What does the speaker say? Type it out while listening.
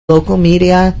local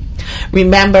media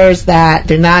remembers that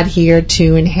they're not here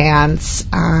to enhance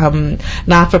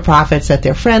not-for-profits that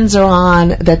their friends are on,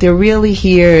 that they're really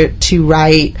here to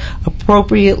write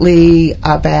appropriately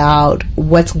about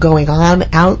what's going on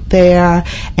out there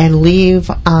and leave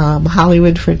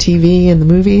Hollywood for TV and the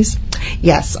movies.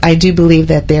 Yes, I do believe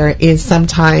that there is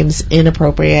sometimes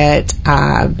inappropriate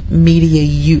media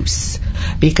use,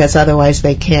 because otherwise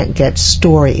they can't get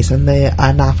stories and the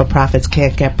not-for-profits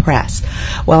can't get press.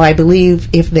 Well, I believe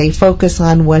if they focus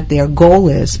on what their goal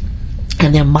is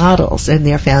and their models and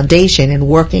their foundation and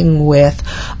working with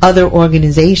other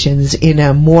organizations in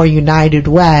a more united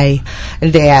way,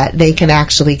 that they can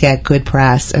actually get good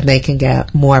press and they can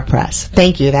get more press.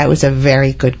 Thank you. That was a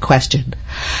very good question.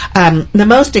 The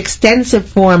most extensive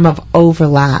form of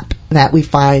overlap that we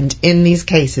find in these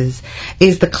cases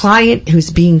is the client who's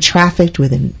being trafficked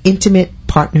with an intimate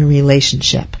partner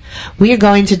relationship. We are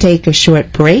going to take a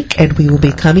short break, and we will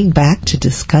be coming back to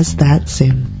discuss that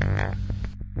soon.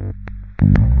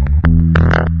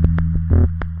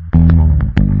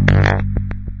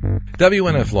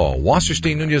 WNF Law,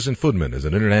 Wasserstein, Nunez & Foodman is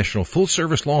an international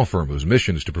full-service law firm whose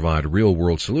mission is to provide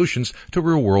real-world solutions to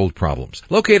real-world problems.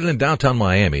 Located in downtown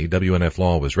Miami, WNF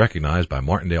Law was recognized by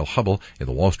Martindale Hubbell in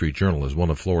the Wall Street Journal as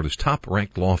one of Florida's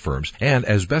top-ranked law firms and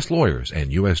as Best Lawyers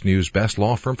and U.S. News Best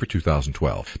Law Firm for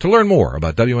 2012. To learn more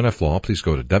about WNF Law, please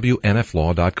go to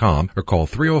WNFlaw.com or call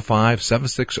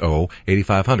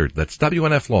 305-760-8500. That's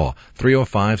WNF Law,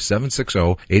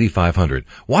 305-760-8500.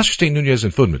 Wasserstein, Nunez &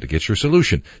 Foodman to get your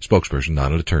solution. Spokesperson,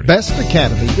 not an attorney. Best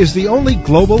Academy is the only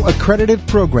global accredited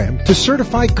program to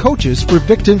certify coaches for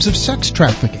victims of sex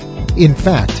trafficking. In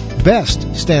fact,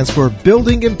 BEST stands for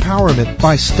Building Empowerment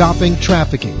by Stopping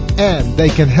Trafficking, and they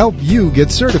can help you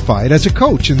get certified as a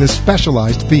coach in this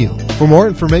specialized field. For more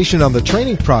information on the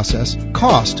training process,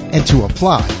 cost, and to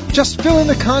apply, just fill in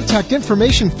the contact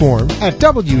information form at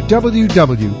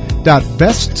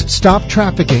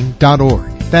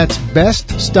www.beststoptrafficking.org. That's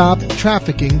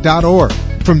beststoptrafficking.org.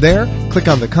 From there, click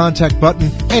on the contact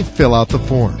button and fill out the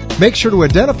form. Make sure to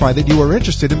identify that you are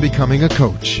interested in becoming a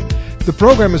coach. The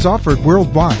program is offered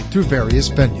worldwide through various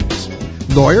venues.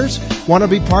 Lawyers, want to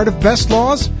be part of Best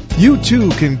Laws? You too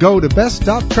can go to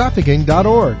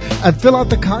beststoptrafficking.org and fill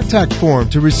out the contact form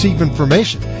to receive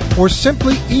information, or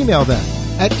simply email them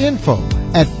at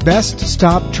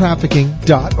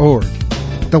info@beststoptrafficking.org.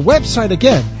 The website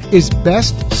again is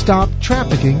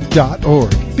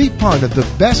beststoptrafficking.org. Be part of the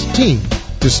best team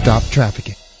to stop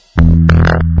trafficking.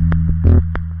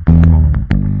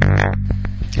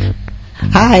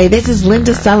 Hi, this is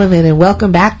Linda Sullivan, and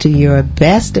welcome back to your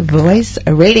Best Voice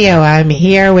Radio. I'm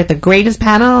here with the greatest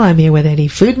panel. I'm here with Eddie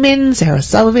Foodman, Sarah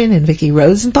Sullivan, and Vicki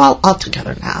Rosenthal, all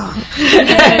together now.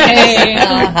 Hey.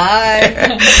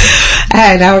 Hi.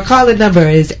 And our call-in number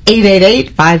is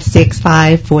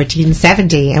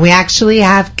 888-565-1470, and we actually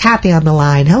have Kathy on the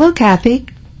line. Hello, Kathy.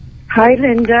 Hi,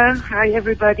 Linda. Hi,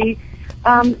 everybody.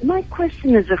 My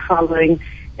question is the following.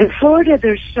 In Florida,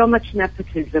 there's so much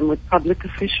nepotism with public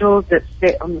officials that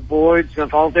sit on the boards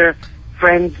of all their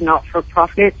friends'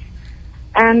 not-for-profits.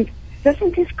 And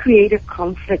doesn't this create a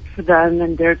conflict for them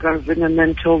and their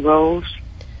governmental roles?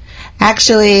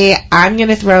 Actually, I'm going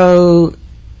to throw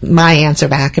my answer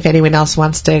back. If anyone else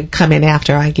wants to come in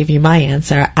after I give you my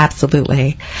answer,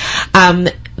 absolutely.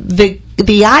 The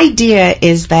idea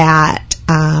is that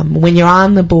when you're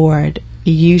on the board,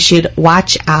 you should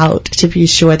watch out to be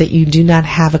sure that you do not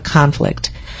have a conflict.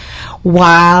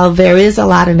 While there is a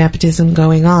lot of nepotism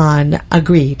going on,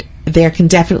 agreed, there can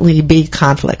definitely be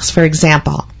conflicts. For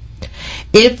example,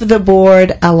 if the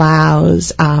board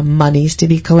allows monies to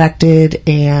be collected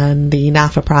and the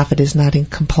not-for-profit is not in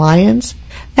compliance,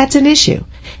 that's an issue.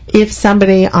 If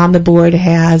somebody on the board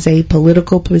has a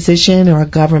political position or a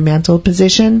governmental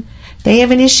position, they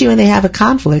have an issue and they have a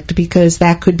conflict because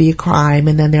that could be a crime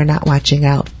and then they're not watching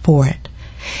out for it.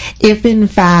 If, in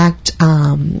fact,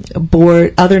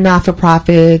 other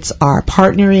not-for-profits are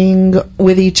partnering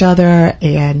with each other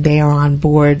and they are on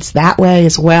boards that way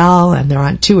as well, and they're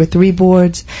on 2 or 3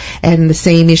 boards, and the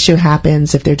same issue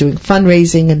happens if they're doing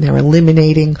fundraising and they're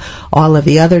eliminating all of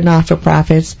the other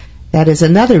not-for-profits, that is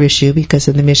another issue because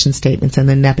of the mission statements and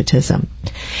the nepotism.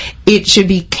 It should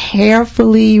be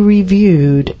carefully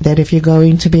reviewed that if you're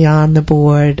going to be on the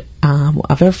board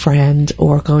of a friend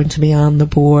or going to be on the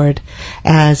board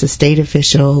as a state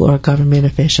official or a government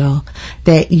official,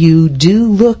 that you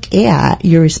do look at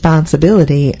your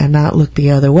responsibility and not look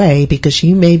the other way, because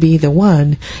you may be the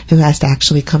one who has to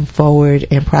actually come forward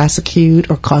and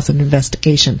prosecute or cause an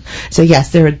investigation. So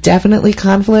yes, there are definitely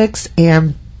conflicts,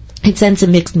 and it sends a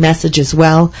mixed message as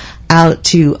well out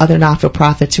to other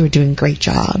not-for-profits who are doing great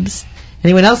jobs.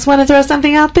 Anyone else want to throw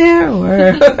something out there,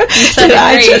 or did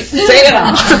I just say it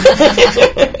all?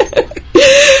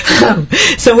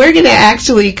 So we're going to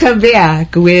actually come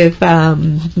back with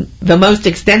the most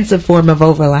extensive form of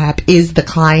overlap is the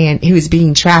client who is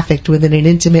being trafficked within an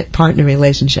intimate partner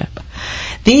relationship.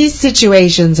 These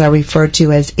situations are referred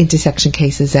to as intersection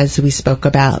cases, as we spoke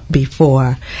about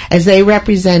before, as they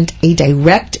represent a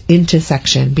direct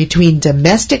intersection between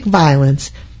domestic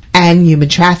violence and human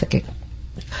trafficking.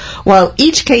 While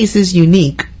each case is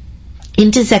unique,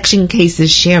 intersection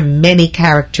cases share many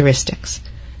characteristics.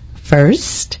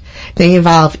 First, they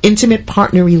involve intimate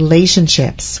partner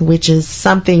relationships, which is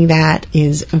something that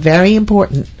is very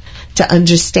important to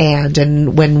understand,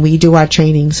 and when we do our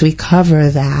trainings we cover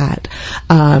that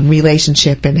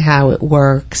relationship and how it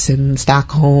works, and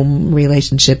Stockholm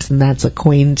relationships, and that's a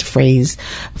coined phrase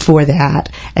for that,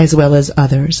 as well as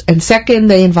others. And second,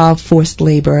 they involve forced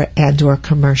labor and or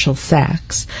commercial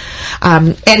sex.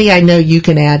 Eddie, I know you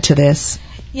can add to this.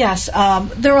 Yes,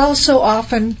 they're also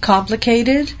often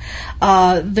complicated.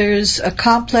 There's a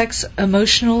complex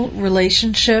emotional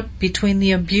relationship between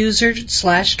the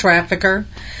abuser/trafficker,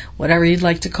 whatever you'd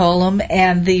like to call them,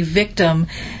 and the victim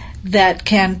that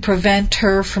can prevent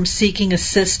her from seeking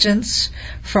assistance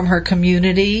from her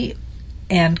community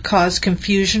and cause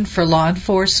confusion for law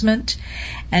enforcement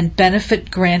and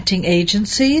benefit-granting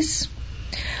agencies.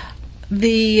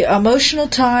 The emotional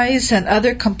ties and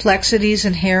other complexities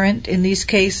inherent in these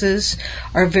cases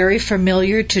are very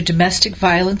familiar to domestic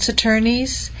violence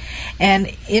attorneys,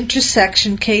 and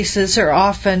intersection cases are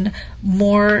often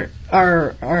more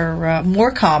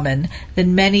common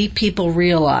than many people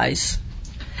realize.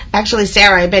 Actually,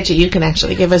 Sarah, I bet you can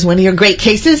actually give us one of your great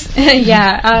cases.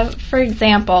 For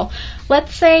example,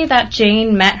 let's say that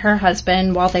Jane met her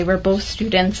husband while they were both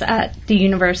students at the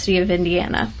University of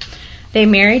Indiana. They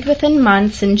married within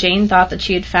months, and Jane thought that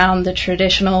she had found the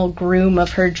traditional groom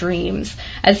of her dreams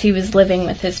as he was living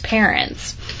with his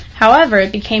parents. However,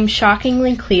 it became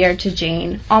shockingly clear to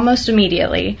Jane almost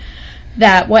immediately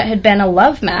that what had been a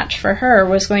love match for her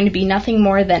was going to be nothing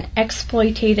more than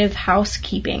exploitative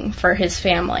housekeeping for his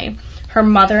family. Her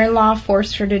mother-in-law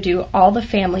forced her to do all the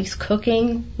family's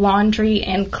cooking, laundry,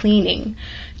 and cleaning.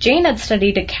 Jane had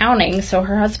studied accounting, so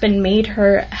her husband made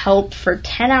her help for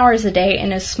 10 hours a day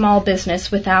in his small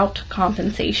business without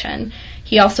compensation.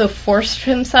 He also forced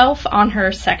himself on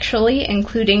her sexually,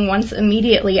 including once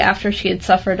immediately after she had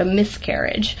suffered a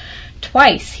miscarriage.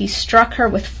 Twice, he struck her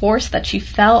with force that she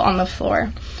fell on the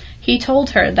floor. He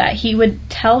told her that he would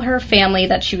tell her family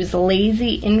that she was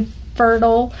lazy,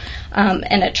 infertile,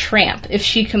 and a tramp if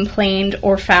she complained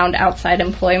or found outside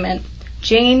employment.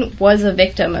 Jane was a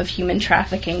victim of human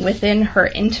trafficking within her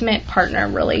intimate partner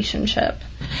relationship.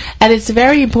 And it's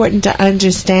very important to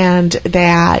understand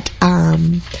that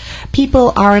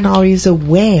people aren't always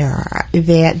aware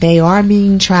that they are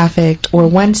being trafficked, or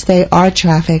once they are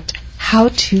trafficked, how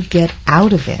to get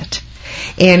out of it.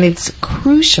 And it's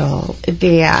crucial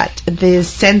that the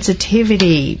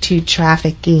sensitivity to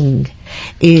trafficking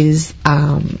is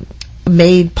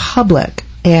made public,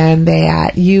 and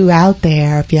that you out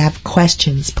there, if you have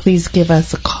questions, please give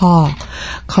us a call.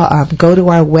 Go to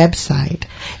our website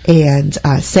and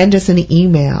send us an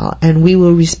email, and we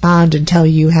will respond and tell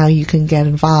you how you can get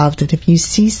involved. And if you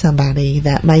see somebody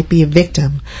that might be a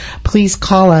victim, please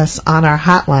call us on our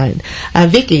hotline.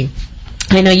 Vicki,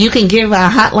 I know you can give our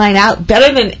hotline out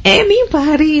better than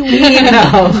anybody we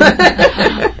know.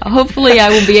 Hopefully I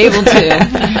will be able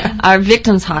to. Our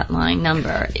victims hotline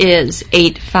number is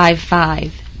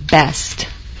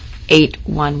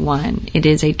 855-BEST-811. It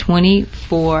is a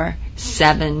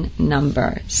 24/7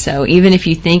 number. So even if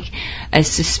you think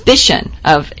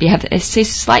you have a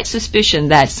slight suspicion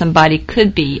that somebody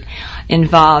could be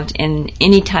involved in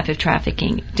any type of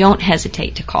trafficking, don't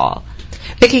hesitate to call.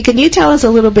 Vicki, can you tell us a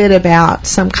little bit about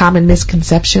some common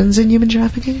misconceptions in human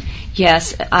trafficking?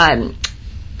 Yes.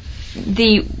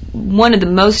 One of the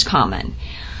most common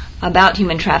about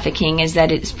human trafficking is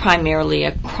that it's primarily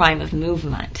a crime of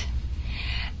movement.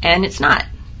 And it's not.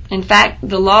 In fact,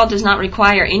 the law does not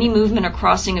require any movement or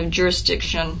crossing of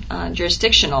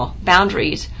jurisdictional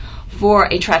boundaries for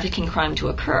a trafficking crime to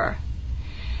occur.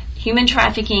 Human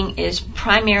trafficking is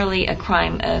primarily a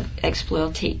crime of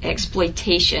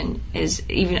exploitation, is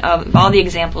even of all the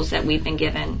examples that we've been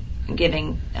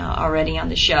giving already on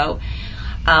the show.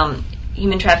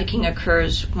 Human trafficking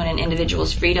occurs when an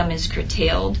individual's freedom is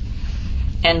curtailed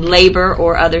and labor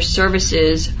or other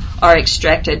services are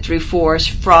extracted through force,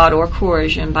 fraud, or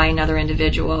coercion by another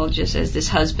individual, just as this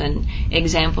husband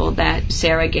example that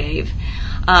Sarah gave.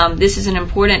 This is an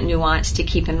important nuance to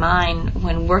keep in mind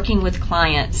when working with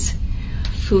clients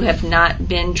who have not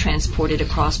been transported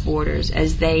across borders,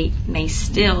 as they may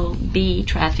still be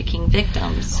trafficking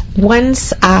victims. Once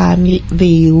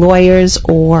the lawyers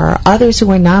or others who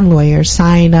are non-lawyers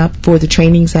sign up for the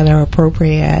trainings that are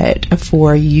appropriate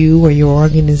for you or your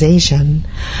organization,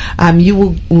 you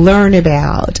will learn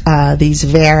about these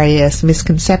various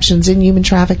misconceptions in human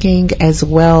trafficking, as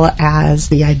well as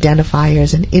the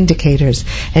identifiers and indicators,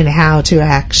 and how to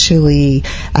actually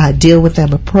deal with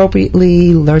them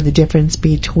appropriately, learn the difference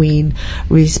between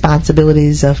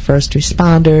responsibilities of first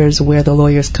responders, where the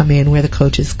lawyers come in, where the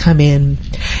coaches come in,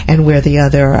 and where the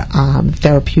other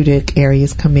therapeutic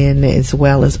areas come in, as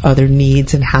well as other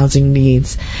needs and housing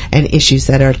needs and issues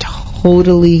that are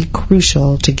totally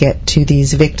crucial to get to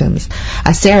these victims.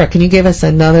 Sarah, can you give us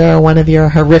another one of your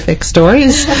horrific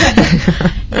stories?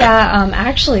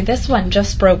 Actually, this one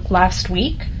just broke last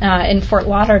week in Fort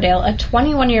Lauderdale. A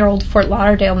 21-year-old Fort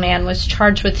Lauderdale man was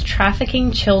charged with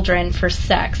trafficking children for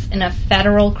sex in a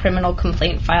federal criminal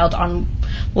complaint filed on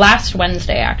last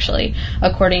Wednesday, actually,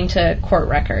 according to court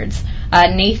records.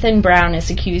 Nathan Brown is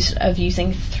accused of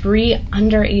using 3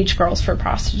 underage girls for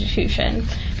prostitution.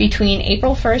 Between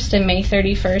April 1st and May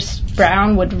 31st,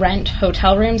 Brown would rent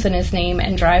hotel rooms in his name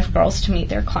and drive girls to meet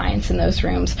their clients in those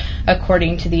rooms,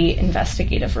 according to the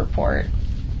investigative report.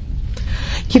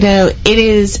 You know, it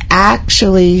is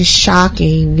actually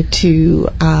shocking to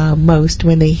most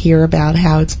when they hear about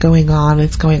how it's going on.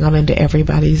 It's going on under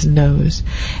everybody's nose.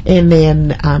 And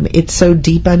then it's so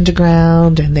deep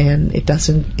underground, and then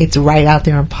it's right out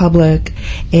there in public,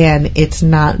 and it's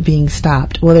not being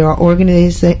stopped. Well, there are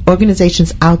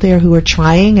organizations out there who are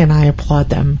trying, and I applaud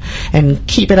them. And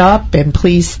keep it up, and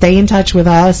please stay in touch with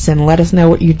us and let us know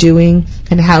what you're doing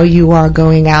and how you are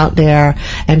going out there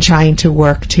and trying to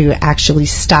work to actually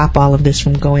stop all of this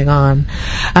from going on.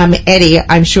 Eddie,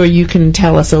 I'm sure you can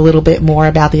tell us a little bit more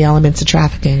about the elements of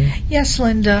trafficking. Yes,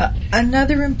 Linda.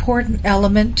 Another important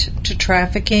element to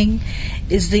trafficking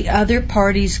is the other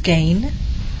party's gain.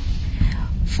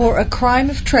 For a crime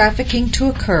of trafficking to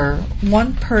occur,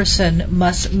 one person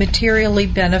must materially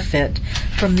benefit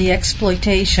from the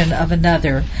exploitation of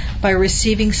another by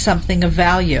receiving something of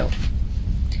value.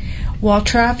 While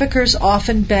traffickers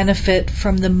often benefit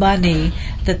from the money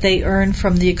that they earn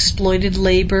from the exploited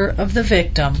labor of the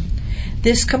victim,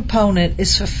 this component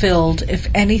is fulfilled if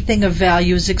anything of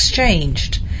value is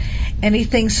exchanged,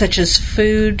 anything such as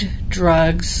food,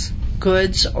 drugs,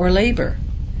 goods, or labor.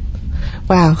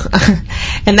 Wow.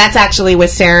 And that's actually what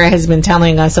Sarah has been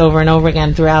telling us over and over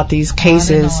again throughout these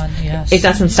cases. On, yes. It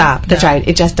doesn't stop. That's right.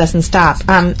 It just doesn't stop.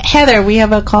 Heather, we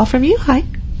have a call from you. Hi.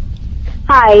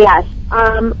 Hi, yes.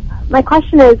 My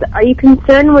question is, are you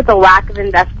concerned with the lack of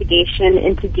investigation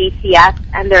into DCF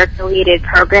and their affiliated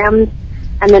programs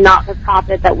and the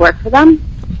not-for-profit that work for them?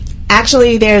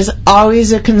 Actually, there's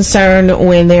always a concern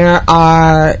when there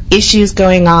are issues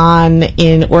going on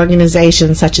in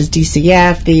organizations such as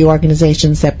DCF, the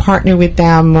organizations that partner with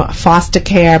them, foster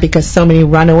care, because so many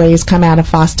runaways come out of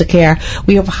foster care.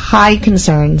 We have high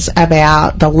concerns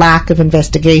about the lack of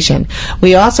investigation.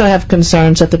 We also have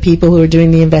concerns that the people who are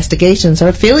doing the investigations are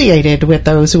affiliated with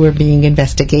those who are being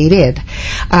investigated.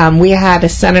 We had a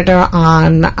senator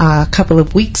on a couple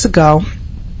of weeks ago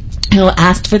who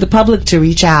asked for the public to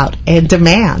reach out and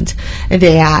demand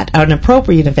that an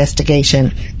appropriate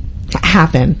investigation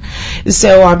happen.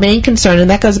 So our main concern, and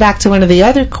that goes back to one of the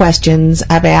other questions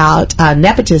about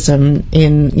nepotism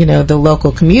in, the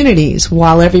local communities.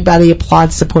 While everybody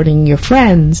applauds supporting your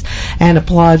friends and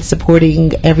applauds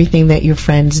supporting everything that your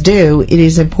friends do, it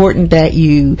is important that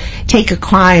you take a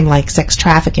crime like sex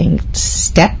trafficking,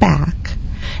 step back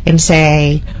and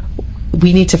say,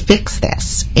 we need to fix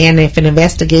this. And if an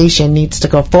investigation needs to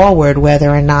go forward, whether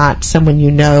or not someone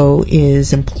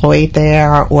is employed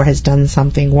there or has done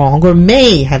something wrong or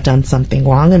may have done something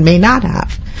wrong and may not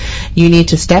have, you need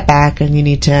to step back and you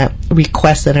need to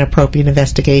request that an appropriate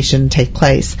investigation take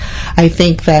place. I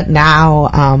think that now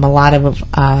a lot of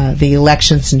the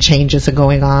elections and changes are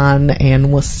going on,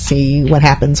 and we'll see what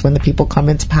happens when the people come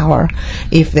into power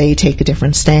if they take a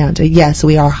different stand. Yes,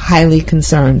 we are highly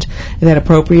concerned that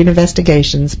appropriate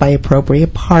investigations by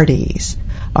appropriate parties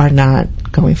are not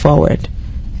going forward.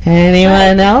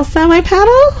 Anyone else on my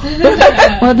panel?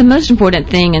 Well, the most important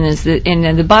thing, and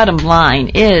the bottom line,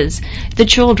 is the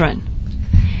children.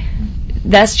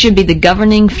 That should be the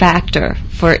governing factor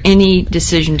for any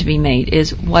decision to be made.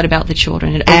 Is what about the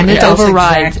children? It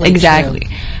overrides exactly.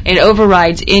 It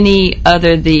overrides any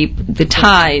other the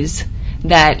ties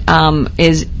that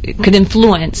could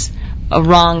influence a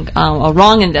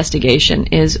wrong investigation.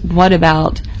 Is what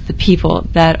about the people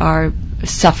that are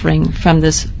suffering from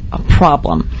this a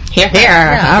problem. Here.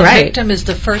 Yeah, All the right. victim is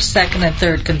the first, second, and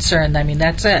third concern. I mean,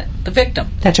 that's it. The victim.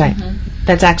 That's right.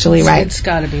 That's actually right. It's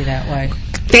got to be that way.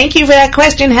 Thank you for that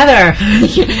question, Heather.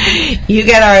 You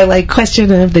get our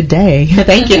question of the day.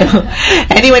 Thank you.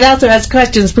 Anyone else who has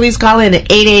questions, please call in at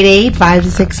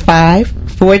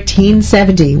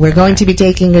 888-565-1470. We're going to be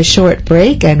taking a short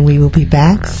break, and we will be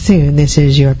back soon. This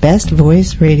is your Best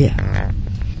Voice Radio.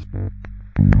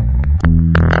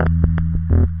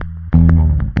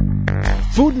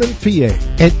 Foodman PA,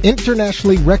 an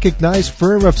internationally recognized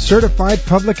firm of certified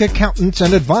public accountants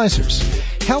and advisors,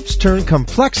 helps turn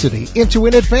complexity into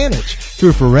an advantage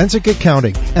through forensic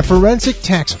accounting and forensic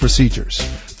tax procedures.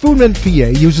 Foodman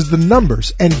PA uses the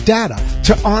numbers and data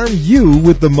to arm you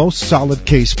with the most solid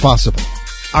case possible.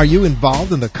 Are you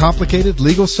involved in the complicated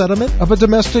legal settlement of a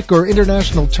domestic or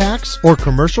international tax or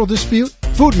commercial dispute?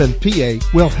 Foodman PA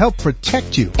will help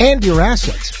protect you and your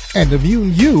assets and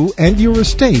immune you and your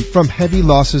estate from heavy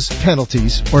losses,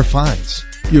 penalties, or fines.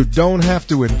 You don't have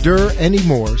to endure any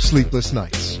more sleepless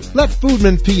nights. Let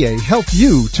Foodman PA help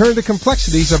you turn the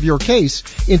complexities of your case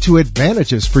into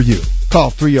advantages for you.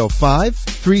 Call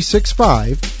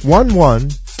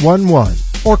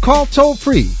 305-365-1111 or call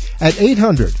toll-free at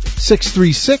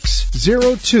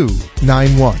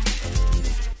 800-636-0291.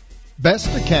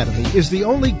 Best Academy is the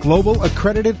only global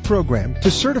accredited program to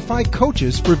certify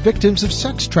coaches for victims of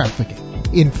sex trafficking.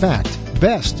 In fact,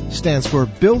 BEST stands for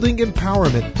Building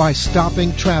Empowerment by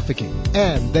Stopping Trafficking,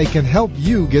 and they can help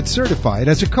you get certified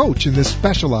as a coach in this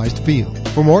specialized field.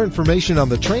 For more information on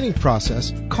the training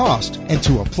process, cost, and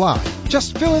to apply,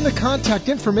 just fill in the contact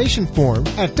information form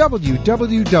at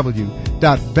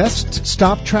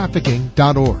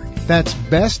www.beststoptrafficking.org. That's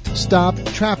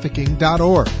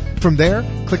beststoptrafficking.org. From there,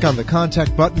 click on the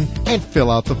contact button and fill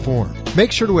out the form.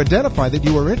 Make sure to identify that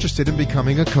you are interested in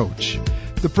becoming a coach.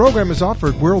 The program is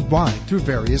offered worldwide through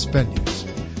various venues.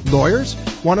 Lawyers,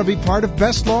 want to be part of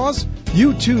BEST Laws?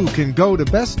 You too can go to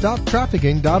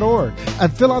beststoptrafficking.org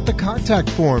and fill out the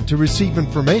contact form to receive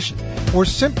information, or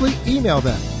simply email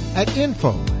them at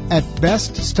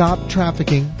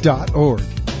info@beststoptrafficking.org.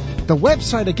 The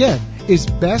website again is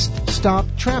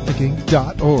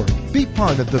beststoptrafficking.org. Be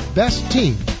part of the best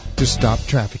team to stop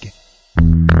trafficking.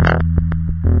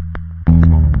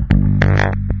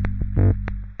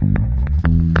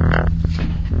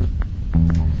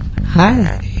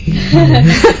 Hi.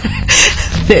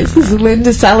 This is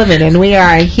Linda Sullivan, and we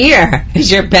are here as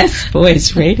your Best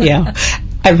Voice Radio.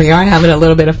 And we are having a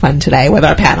little bit of fun today with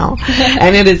our panel.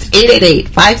 And it is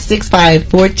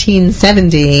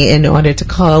 888-565-1470 in order to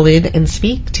call in and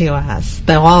speak to us.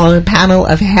 The whole panel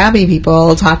of happy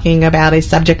people talking about a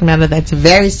subject matter that's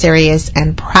very serious,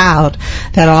 and proud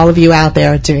that all of you out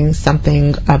there are doing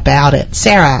something about it.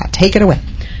 Sarah, take it away.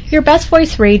 Your Best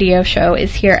Voice radio show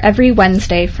is here every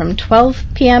Wednesday from 12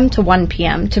 p.m. to 1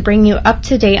 p.m. to bring you up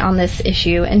to date on this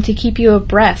issue and to keep you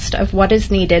abreast of what is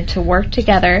needed to work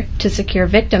together to secure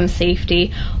victim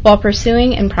safety while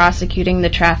pursuing and prosecuting the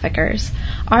traffickers.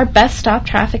 Our Best Stop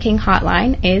Trafficking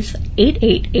hotline is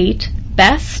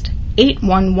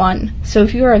 888-BEST-811. So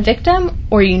if you are a victim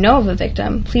or you know of a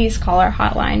victim, please call our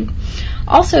hotline.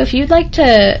 Also, if you'd like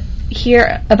to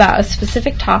hear about a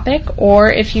specific topic,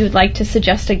 or if you would like to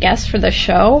suggest a guest for the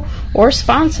show or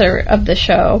sponsor of the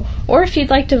show, or if you'd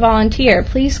like to volunteer,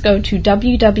 please go to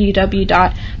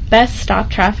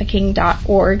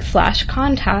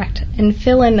www.beststoptrafficking.org/contact and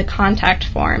fill in the contact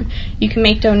form. You can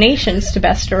make donations to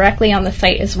BEST directly on the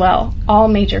site as well. All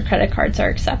major credit cards are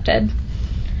accepted.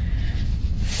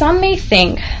 Some may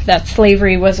think that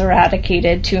slavery was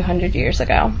eradicated 200 years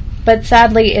ago, but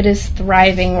sadly it is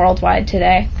thriving worldwide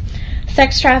today.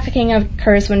 Sex trafficking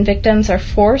occurs when victims are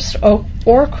forced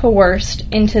or coerced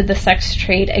into the sex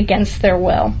trade against their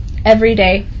will. Every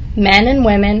day, men and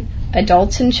women,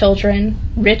 adults and children,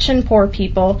 rich and poor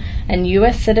people, and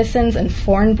U.S. citizens and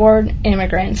foreign-born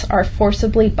immigrants are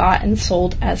forcibly bought and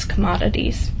sold as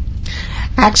commodities.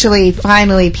 Actually,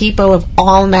 finally, people of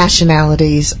all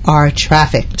nationalities are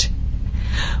trafficked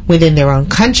within their own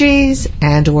countries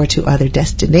and or to other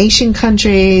destination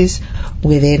countries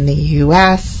within the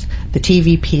U.S. The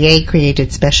TVPA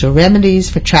created special remedies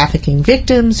for trafficking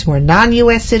victims who are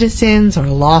non-U.S. citizens or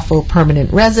lawful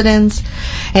permanent residents,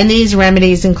 and these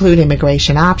remedies include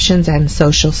immigration options and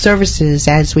social services,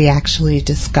 as we actually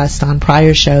discussed on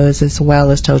prior shows, as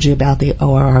well as told you about the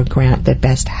ORR grant that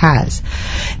BEST has.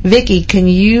 Vicki, can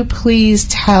you please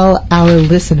tell our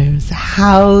listeners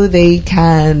how they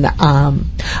can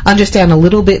understand a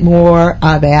little bit more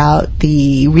about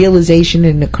the realization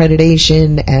and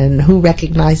accreditation and who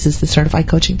recognizes the certified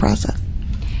coaching process?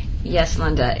 Yes,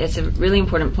 Linda, it's a really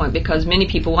important point because many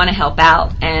people want to help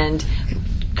out and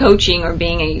coaching or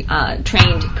being a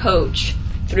trained coach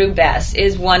through BEST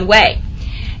is one way.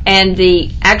 And the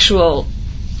actual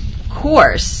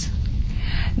course,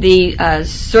 the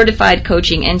Certified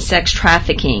Coaching in Sex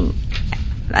Trafficking,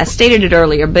 I stated it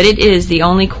earlier, but it is the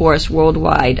only course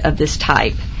worldwide of this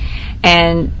type.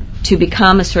 And to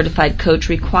become a certified coach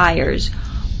requires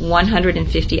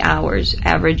 150 hours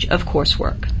average of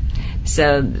coursework.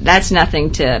 So that's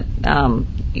nothing to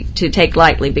take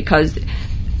lightly, because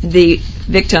the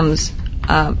victims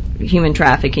of human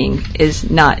trafficking is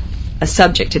not a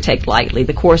subject to take lightly.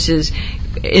 The courses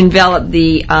envelop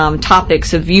the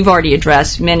topics of, you've already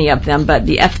addressed many of them, but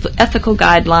the ethical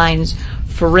guidelines,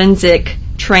 forensic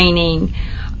training,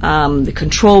 the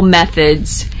control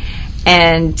methods,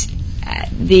 and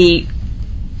the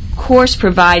course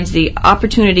provides the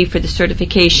opportunity for the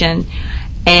certification,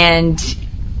 and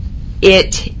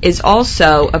it is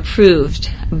also approved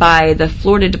by the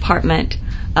Florida Department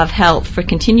of Health for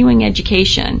continuing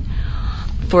education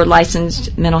for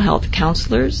licensed mental health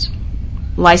counselors,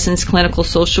 licensed clinical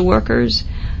social workers,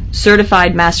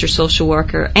 certified master social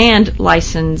worker, and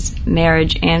licensed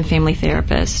marriage and family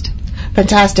therapist.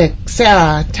 Fantastic.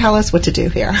 Sarah, tell us what to do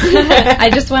here. I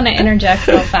just want to interject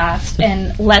real fast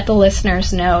and let the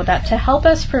listeners know that to help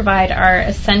us provide our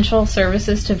essential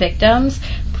services to victims,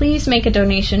 please make a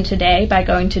donation today by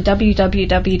going to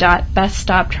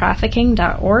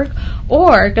www.beststoptrafficking.org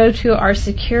or go to our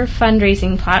secure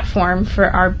fundraising platform for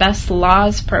our Best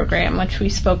Laws program, which we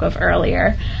spoke of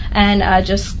earlier. And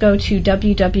just go to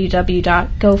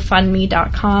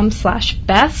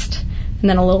www.gofundme.com/best and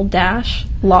then a little dash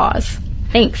laws.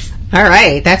 Thanks. All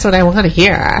right, that's what I want to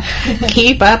hear.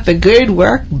 Keep up the good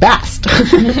work, BEST.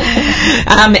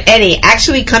 Eddie,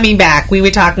 actually coming back, we were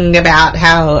talking about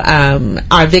how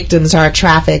our victims are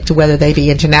trafficked, whether they be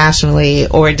internationally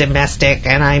or domestic,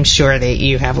 and I'm sure that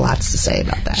you have lots to say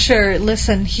about that. Sure.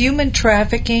 Listen, human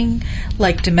trafficking,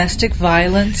 like domestic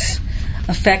violence,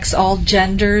 affects all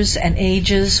genders and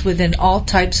ages within all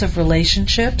types of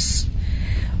relationships.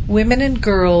 Women and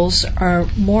girls are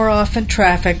more often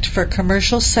trafficked for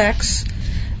commercial sex,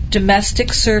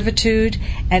 domestic servitude,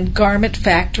 and garment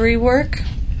factory work,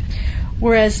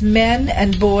 whereas men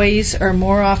and boys are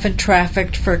more often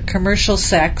trafficked for commercial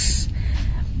sex,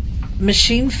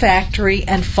 machine factory,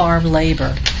 and farm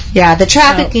labor. Yeah, the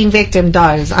trafficking victim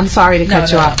does. I'm sorry to cut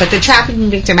you off, but the trafficking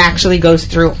victim actually goes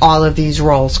through all of these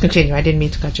roles. Continue. I didn't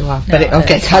mean to cut you off, but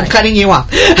I'm cutting you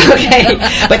off. Okay,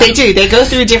 but they do. They go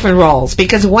through different roles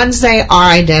because once they are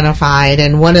identified,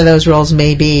 and one of those roles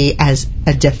may be as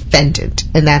a defendant,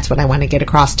 and that's what I want to get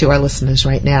across to our listeners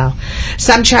right now.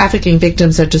 Some trafficking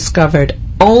victims are discovered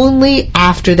only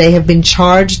after they have been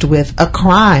charged with a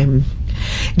crime.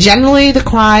 Generally, the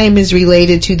crime is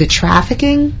related to the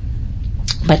trafficking,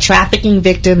 but trafficking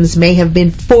victims may have been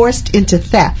forced into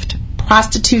theft,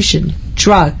 prostitution,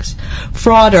 drugs,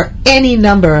 fraud, or any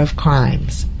number of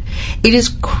crimes. It is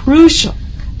crucial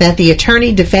that the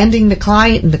attorney defending the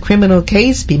client in the criminal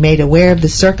case be made aware of the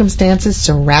circumstances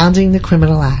surrounding the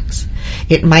criminal acts.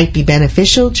 It might be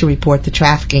beneficial to report the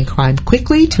trafficking crime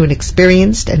quickly to an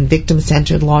experienced and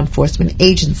victim-centered law enforcement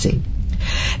agency.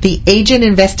 The agent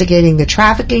investigating the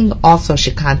trafficking also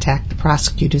should contact the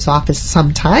prosecutor's office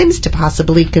sometimes to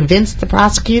possibly convince the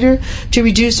prosecutor to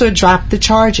reduce or drop the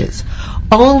charges.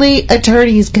 Only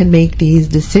attorneys can make these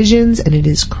decisions, and it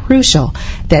is crucial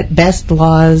that Best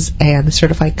Laws and the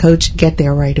Certified Coach get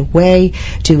there right away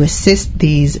to assist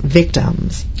these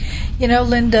victims. You know,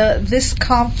 Linda, this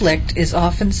conflict is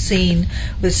often seen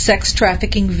with sex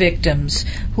trafficking victims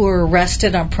who are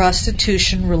arrested on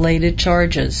prostitution-related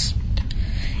charges.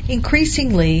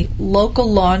 Increasingly,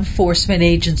 local law enforcement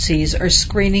agencies are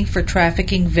screening for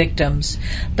trafficking victims,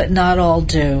 but not all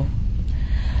do.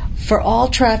 For all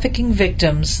trafficking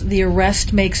victims, the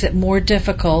arrest makes it more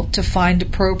difficult to find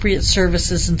appropriate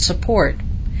services and support,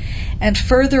 and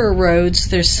further erodes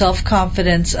their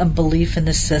self-confidence and belief in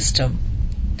the system.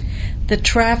 The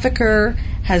trafficker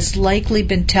has likely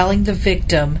been telling the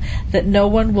victim that no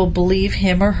one will believe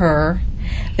him or her,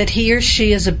 that he or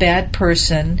she is a bad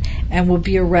person and will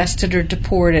be arrested or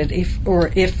deported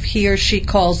if he or she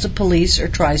calls the police or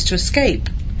tries to escape.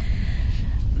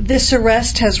 This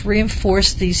arrest has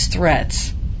reinforced these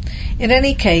threats. In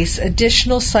any case,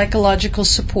 additional psychological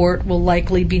support will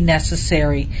likely be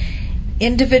necessary.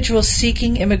 Individuals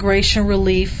seeking immigration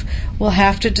relief will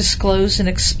have to disclose and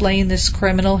explain this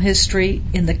criminal history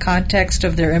in the context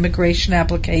of their immigration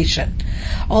application,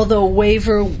 although a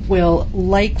waiver will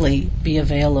likely be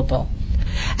available.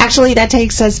 Actually, that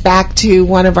takes us back to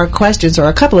one of our questions, or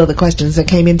a couple of the questions that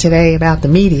came in today about the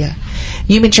media.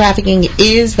 Human trafficking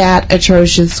is that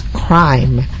atrocious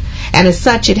crime. And as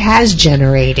such, it has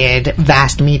generated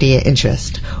vast media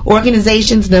interest.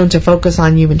 Organizations known to focus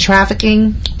on human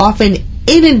trafficking often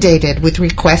inundated with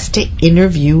requests to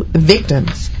interview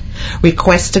victims,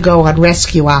 requests to go on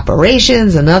rescue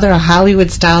operations, and other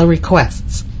Hollywood-style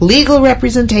requests. Legal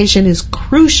representation is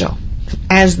crucial,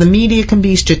 as the media can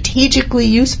be strategically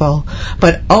useful,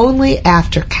 but only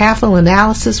after careful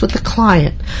analysis with the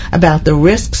client about the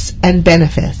risks and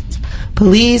benefits.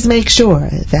 Please make sure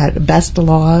that Best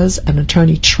Laws, an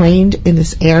attorney trained in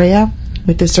this area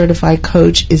with a certified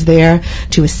coach, is there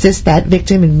to assist that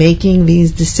victim in making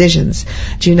these decisions.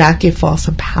 Do not give false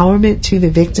empowerment to the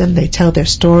victim. They tell their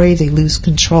story, they lose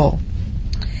control.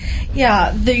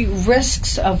 Yeah, the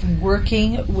risks of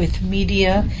working with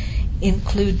media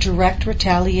include direct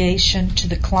retaliation to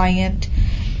the client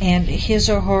and his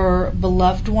or her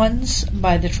beloved ones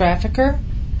by the trafficker.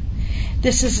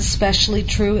 This is especially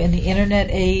true in the internet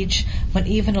age, when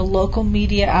even a local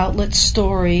media outlet's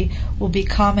story will be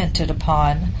commented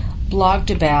upon, blogged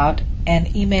about, and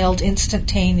emailed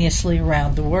instantaneously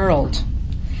around the world.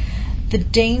 The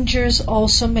dangers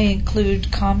also may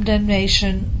include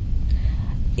condemnation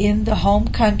in the home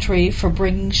country for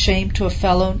bringing shame to a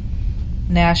fellow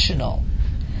national,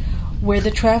 where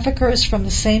the trafficker is from the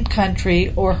same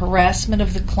country, or harassment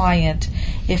of the client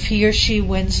if he or she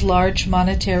wins large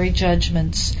monetary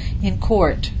judgments in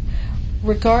court,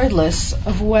 regardless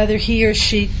of whether he or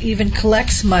she even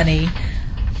collects money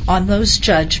on those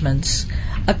judgments.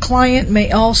 A client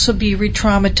may also be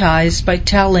re-traumatized by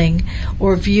telling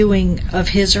or viewing of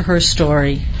his or her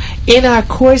story. In our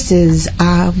courses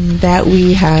that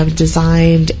we have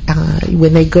designed,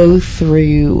 when they go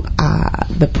through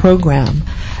the program,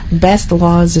 Best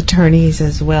Laws attorneys,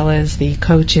 as well as the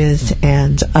coaches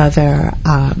and other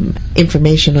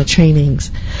informational trainings,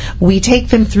 we take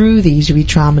them through these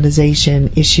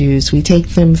re-traumatization issues. We take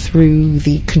them through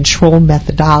the control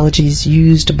methodologies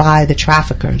used by the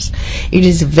traffickers. It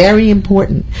is very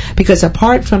important because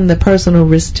apart from the personal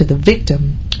risk to the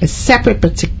victim, a separate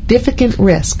but significant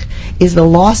risk is the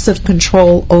loss of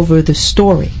control over the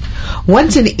story.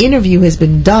 Once an interview has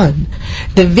been done,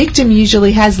 the victim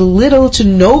usually has little to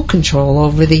no control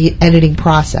over the editing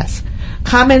process.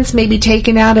 Comments may be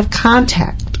taken out of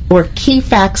context or key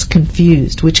facts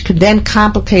confused, which could then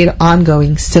complicate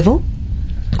ongoing civil,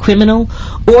 criminal,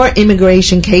 or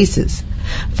immigration cases.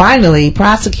 Finally,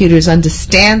 prosecutors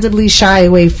understandably shy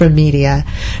away from media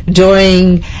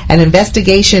during an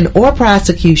investigation or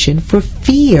prosecution for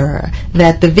fear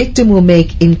that the victim will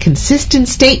make inconsistent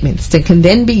statements that can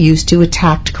then be used to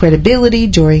attack credibility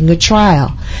during a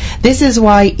trial. This is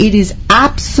why it is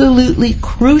absolutely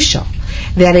crucial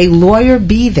that a lawyer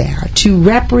be there to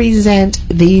represent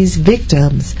these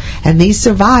victims and these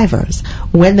survivors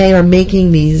when they are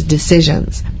making these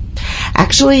decisions.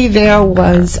 Actually, there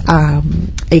was a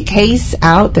case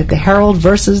out that the Herald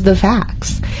versus the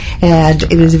Facts, and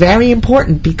it is very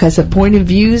important because of point of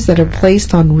views that are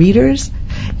placed on readers.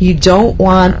 You don't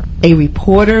want a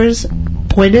reporter's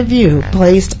point of view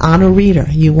placed on a reader.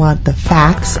 You want the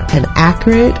facts and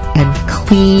accurate and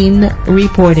clean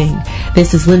reporting.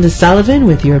 This is Linda Sullivan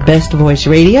with your Best Voice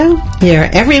Radio, here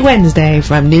every Wednesday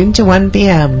from noon to 1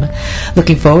 p.m.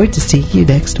 Looking forward to seeing you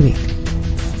next week.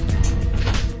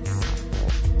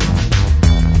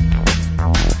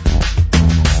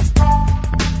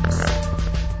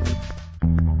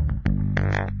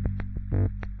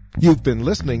 You've been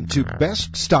listening to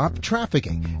Best Stop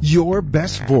Trafficking, Your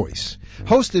Best Voice,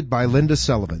 hosted by Linda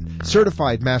Sullivan,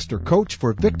 certified master coach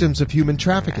for victims of human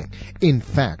trafficking. In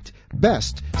fact,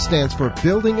 BEST stands for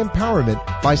Building Empowerment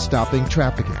by Stopping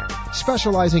Trafficking,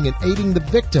 specializing in aiding the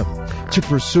victim to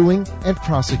pursuing and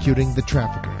prosecuting the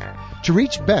trafficker. To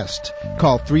reach BEST,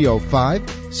 call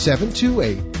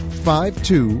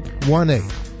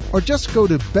 305-728-5218 or just go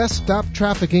to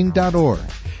beststoptrafficking.org.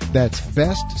 That's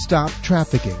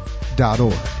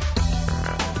beststoptrafficking.org.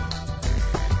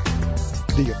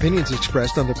 The opinions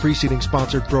expressed on the preceding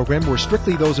sponsored program were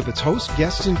strictly those of its hosts,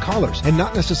 guests, and callers, and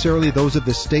not necessarily those of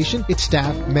this station, its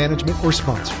staff, management, or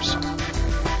sponsors.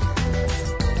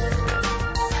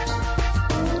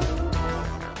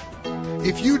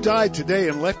 If you died today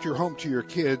and left your home to your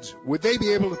kids, would they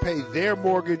be able to pay their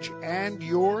mortgage and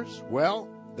yours? Well,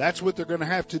 that's what they're going to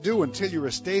have to do until your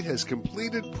estate has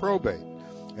completed probate.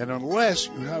 And unless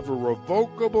you have a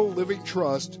revocable living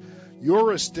trust,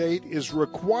 your estate is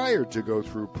required to go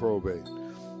through probate.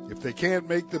 If they can't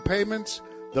make the payments,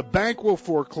 the bank will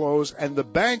foreclose and the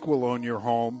bank will own your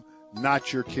home,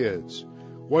 not your kids.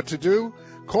 What to do?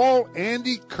 Call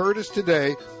Andy Curtis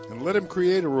today and let him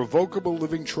create a revocable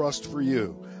living trust for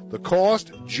you. The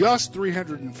cost, just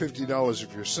 $350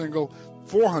 if you're single,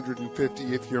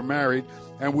 $450 if you're married,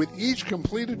 and with each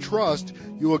completed trust,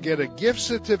 you will get a gift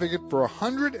certificate for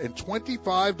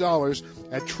 $125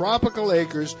 at Tropical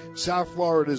Acres, South Florida's